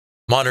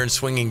Modern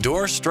swinging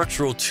door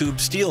structural tube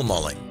steel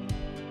mulling.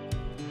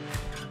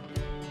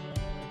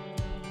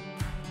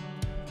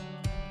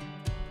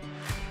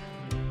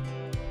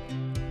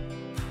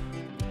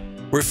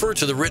 Refer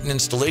to the written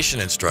installation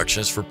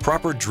instructions for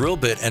proper drill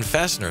bit and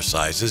fastener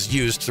sizes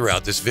used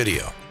throughout this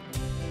video.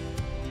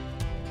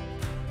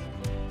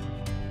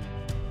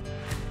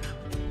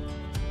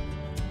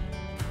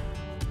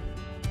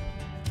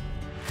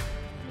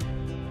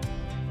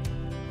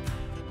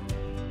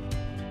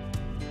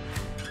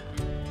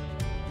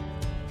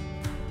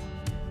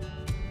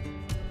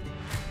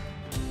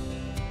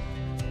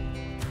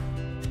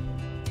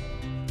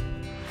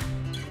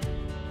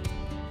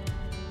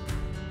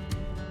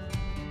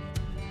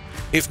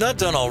 If not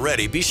done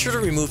already, be sure to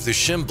remove the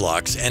shim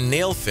blocks and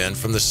nail fin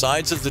from the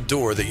sides of the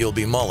door that you'll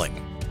be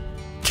mulling.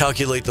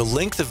 Calculate the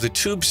length of the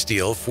tube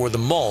steel for the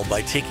mull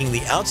by taking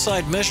the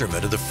outside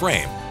measurement of the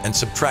frame and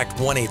subtract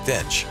 1/8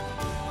 inch.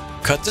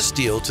 Cut the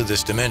steel to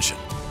this dimension.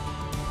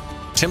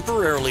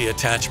 Temporarily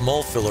attach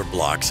mull filler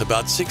blocks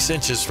about 6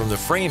 inches from the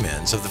frame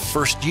ends of the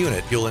first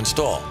unit you'll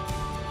install.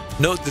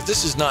 Note that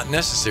this is not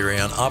necessary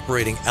on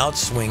operating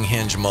outswing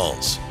hinge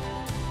mulls.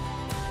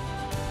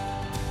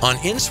 On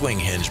in-swing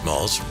hinge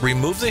mulls,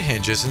 remove the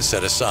hinges and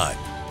set aside.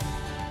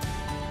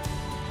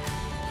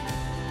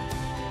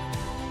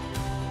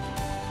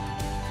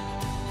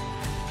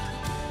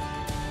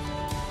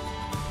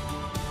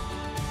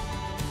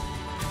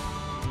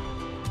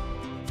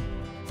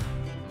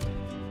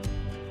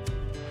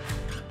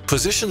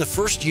 Position the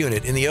first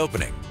unit in the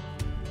opening.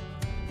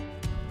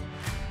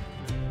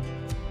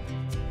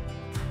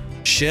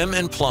 Shim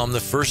and plumb the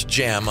first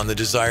jamb on the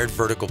desired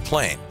vertical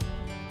plane.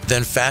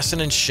 Then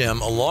fasten and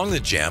shim along the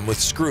jamb with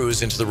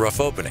screws into the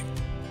rough opening.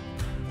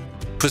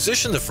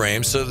 Position the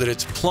frame so that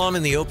it's plumb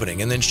in the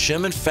opening and then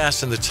shim and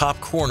fasten the top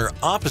corner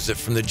opposite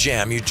from the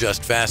jamb you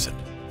just fastened.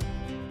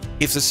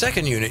 If the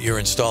second unit you're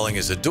installing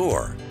is a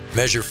door,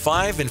 measure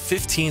 5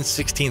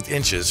 15/16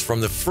 inches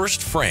from the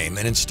first frame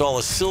and install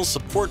a sill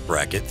support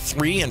bracket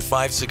 3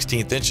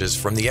 5/16 inches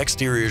from the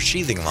exterior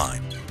sheathing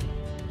line.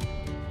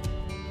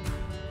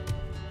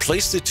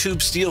 Place the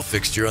tube steel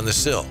fixture on the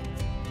sill.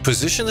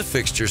 Position the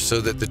fixture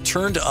so that the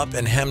turned up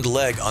and hemmed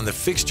leg on the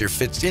fixture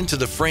fits into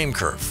the frame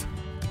curve.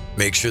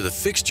 Make sure the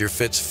fixture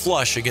fits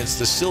flush against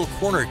the sill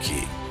corner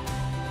key.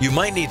 You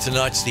might need to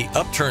notch the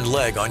upturned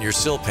leg on your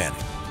sill paning.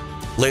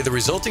 Lay the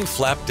resulting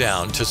flap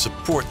down to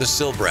support the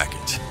sill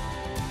bracket.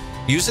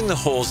 Using the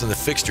holes in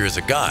the fixture as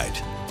a guide,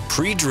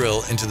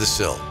 pre-drill into the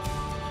sill.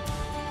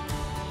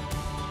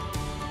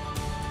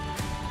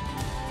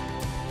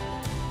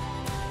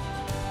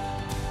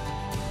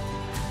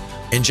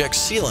 Inject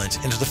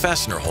sealant into the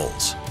fastener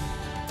holes.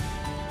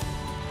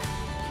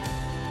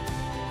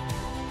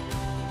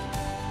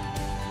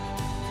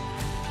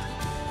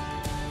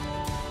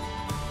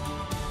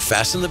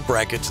 Fasten the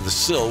bracket to the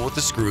sill with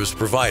the screws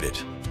provided.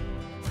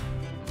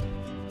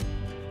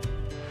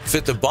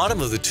 Fit the bottom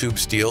of the tube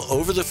steel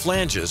over the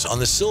flanges on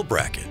the sill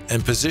bracket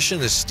and position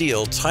the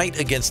steel tight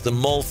against the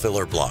mull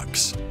filler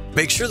blocks.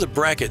 Make sure the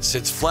bracket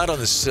sits flat on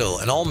the sill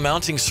and all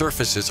mounting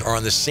surfaces are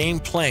on the same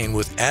plane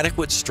with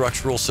adequate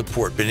structural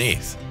support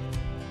beneath.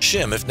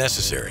 Shim if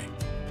necessary.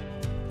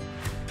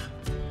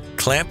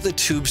 Clamp the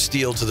tube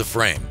steel to the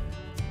frame.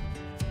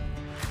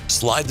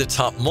 Slide the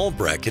top mull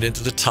bracket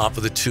into the top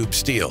of the tube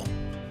steel.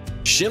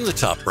 Shim the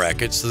top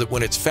bracket so that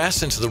when it's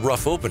fastened to the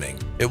rough opening,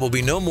 it will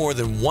be no more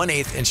than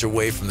 1/8 inch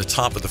away from the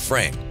top of the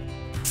frame.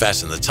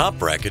 Fasten the top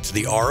bracket to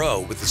the RO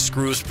with the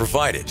screws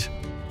provided.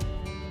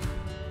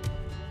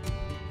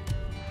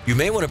 You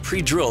may want to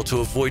pre-drill to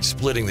avoid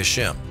splitting the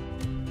shim.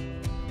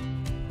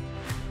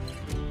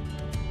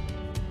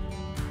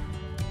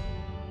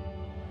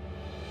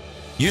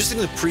 Using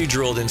the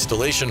pre-drilled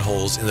installation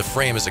holes in the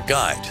frame as a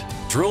guide,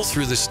 drill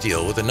through the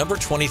steel with a number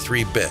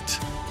 23 bit.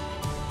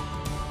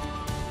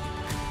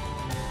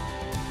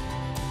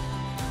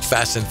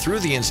 Fasten through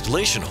the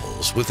installation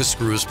holes with the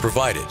screws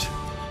provided.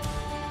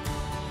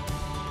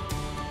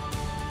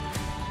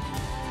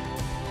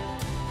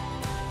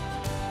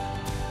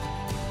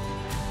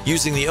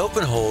 Using the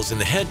open holes in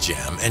the head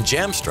jamb and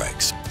jamb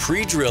strikes,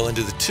 pre-drill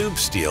into the tube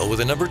steel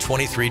with a number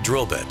 23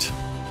 drill bit.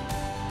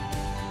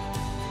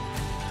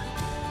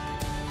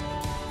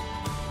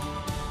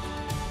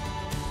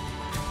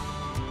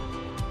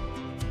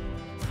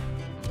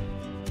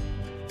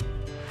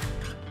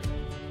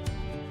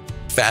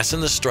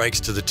 Fasten the strikes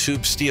to the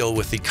tube steel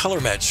with the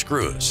color match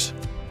screws.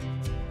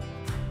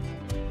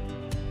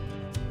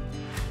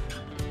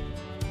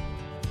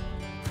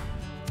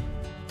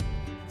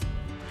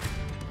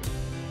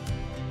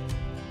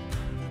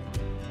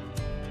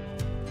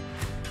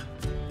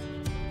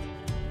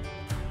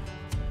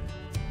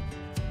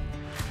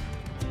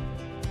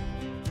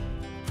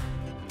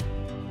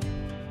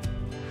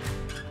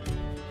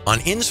 On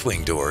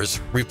in-swing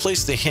doors,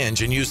 replace the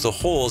hinge and use the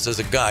holes as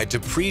a guide to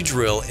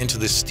pre-drill into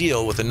the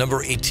steel with a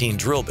number 18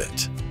 drill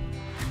bit.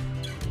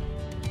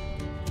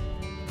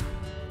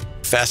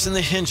 Fasten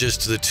the hinges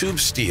to the tube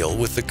steel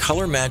with the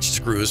color-matched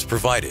screws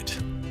provided.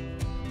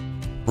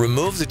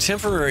 Remove the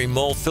temporary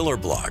mull filler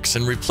blocks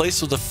and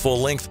replace with a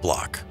full-length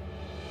block.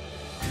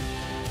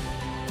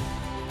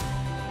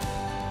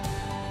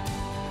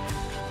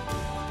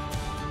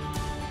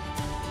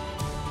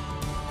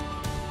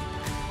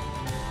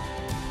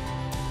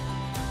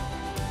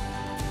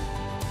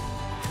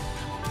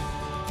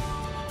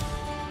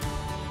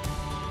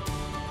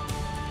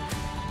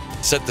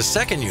 Set the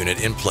second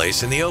unit in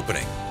place in the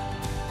opening.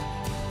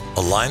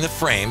 Align the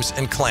frames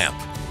and clamp.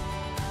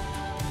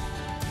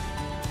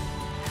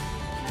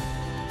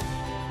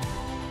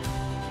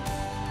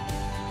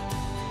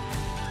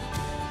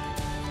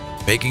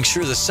 Making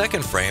sure the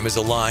second frame is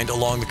aligned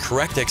along the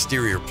correct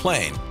exterior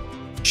plane,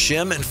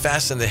 shim and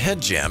fasten the head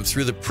jamb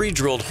through the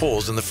pre-drilled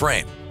holes in the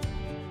frame.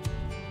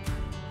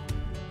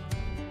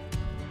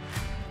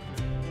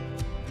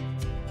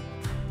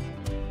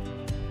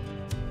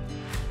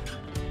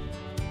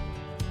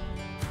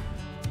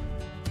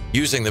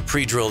 Using the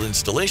pre-drilled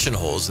installation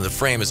holes in the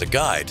frame as a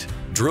guide,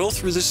 drill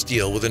through the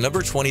steel with a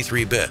number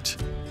 23 bit.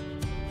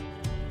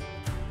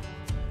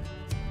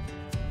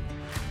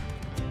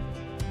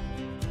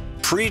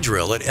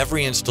 Pre-drill at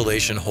every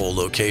installation hole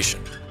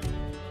location.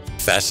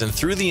 Fasten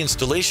through the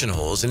installation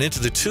holes and into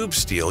the tube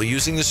steel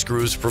using the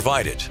screws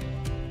provided.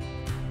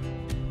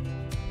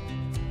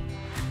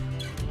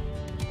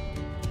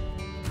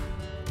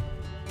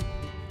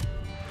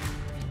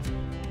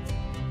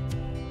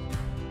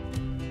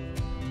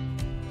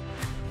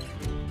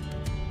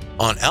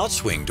 On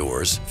outswing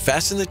doors,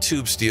 fasten the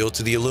tube steel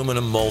to the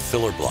aluminum mold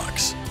filler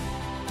blocks.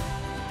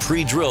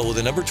 Pre-drill with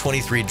a number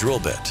 23 drill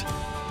bit.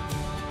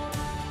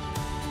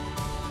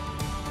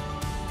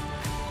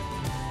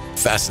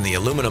 Fasten the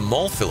aluminum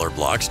mold filler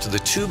blocks to the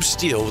tube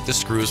steel with the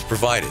screws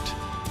provided.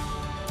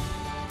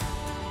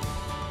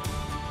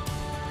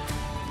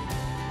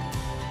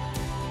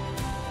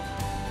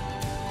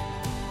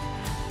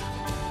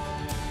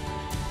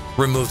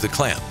 Remove the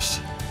clamps.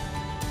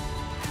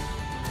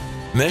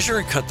 Measure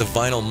and cut the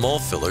vinyl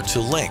mold filler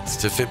to length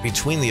to fit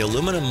between the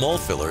aluminum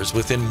mold fillers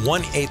within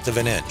 1/8 of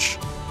an inch.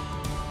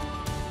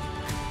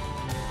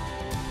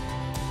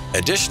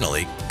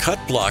 Additionally, cut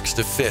blocks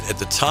to fit at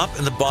the top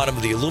and the bottom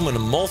of the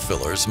aluminum mold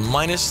fillers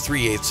minus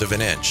 3/8 of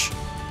an inch.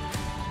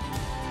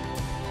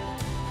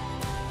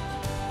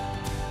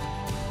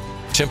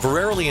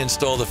 Temporarily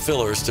install the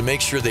fillers to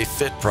make sure they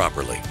fit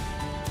properly.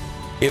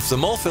 If the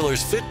mold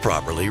fillers fit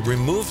properly,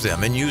 remove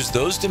them and use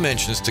those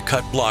dimensions to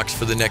cut blocks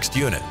for the next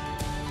unit.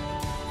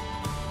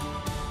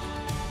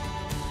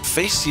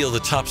 Face seal the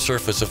top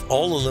surface of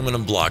all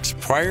aluminum blocks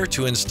prior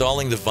to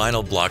installing the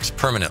vinyl blocks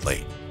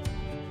permanently.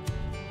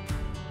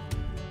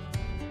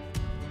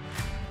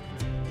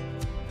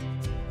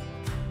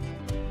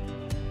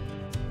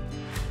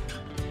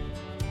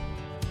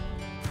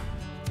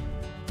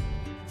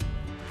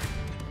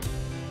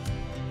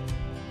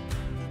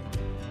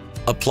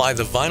 Apply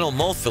the vinyl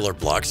mold filler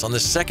blocks on the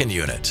second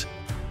unit.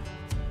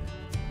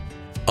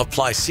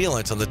 Apply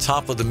sealant on the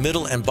top of the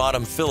middle and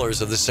bottom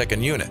fillers of the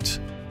second unit.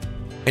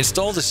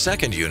 Install the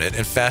second unit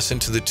and fasten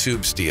to the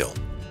tube steel.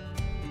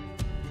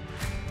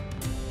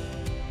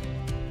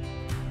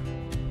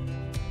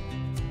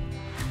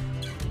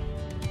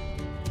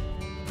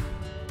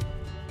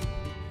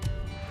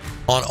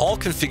 On all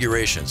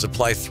configurations,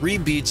 apply 3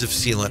 beads of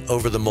sealant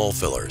over the mold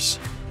fillers.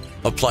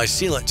 Apply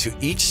sealant to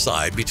each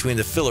side between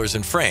the fillers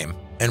and frame,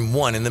 and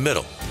 1 in the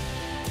middle.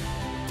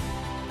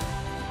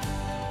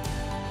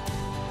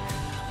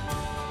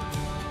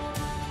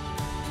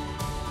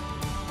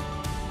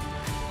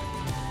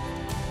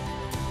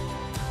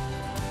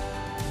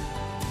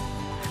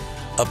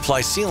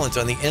 Apply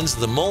sealant on the ends of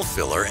the mold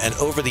filler and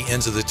over the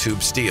ends of the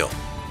tube steel.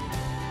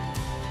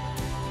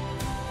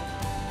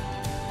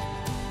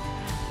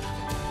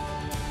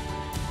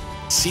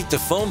 Seat the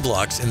foam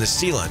blocks in the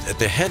sealant at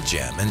the head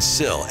jamb and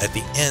sill at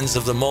the ends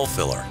of the mold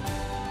filler.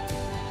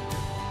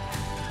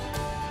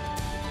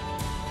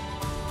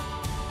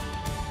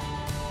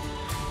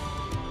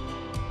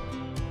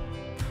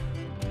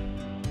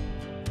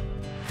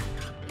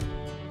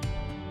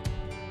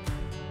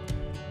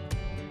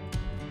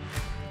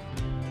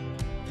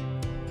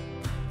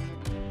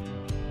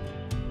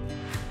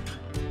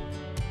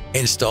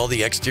 Install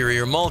the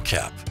exterior mold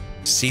cap.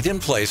 Seat in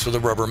place with a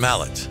rubber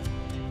mallet.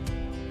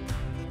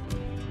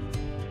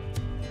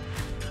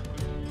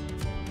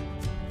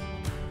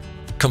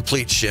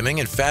 Complete shimming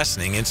and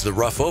fastening into the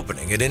rough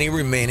opening at any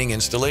remaining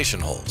installation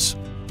holes.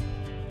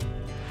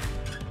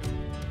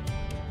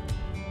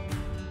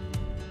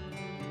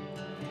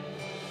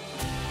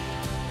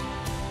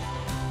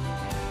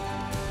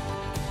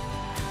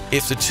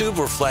 If the tube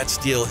or flat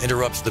steel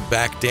interrupts the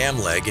back dam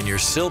leg in your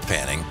sill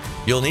panning,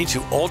 you'll need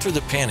to alter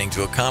the panning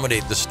to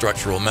accommodate the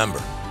structural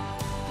member.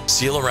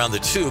 Seal around the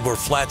tube or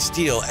flat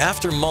steel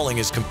after mulling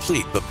is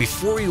complete, but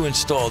before you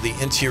install the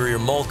interior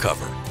mold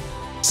cover.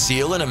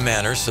 Seal in a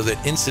manner so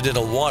that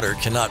incidental water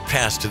cannot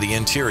pass to the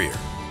interior.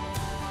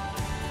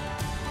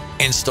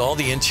 Install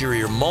the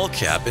interior mold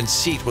cap and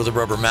seat with a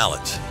rubber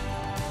mallet.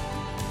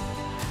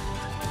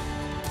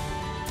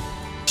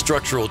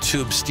 Structural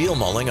tube steel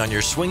mulling on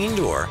your swinging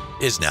door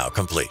is now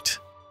complete.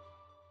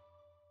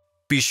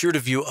 Be sure to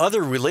view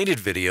other related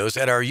videos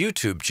at our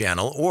YouTube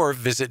channel or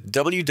visit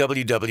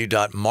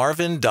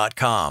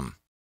www.marvin.com.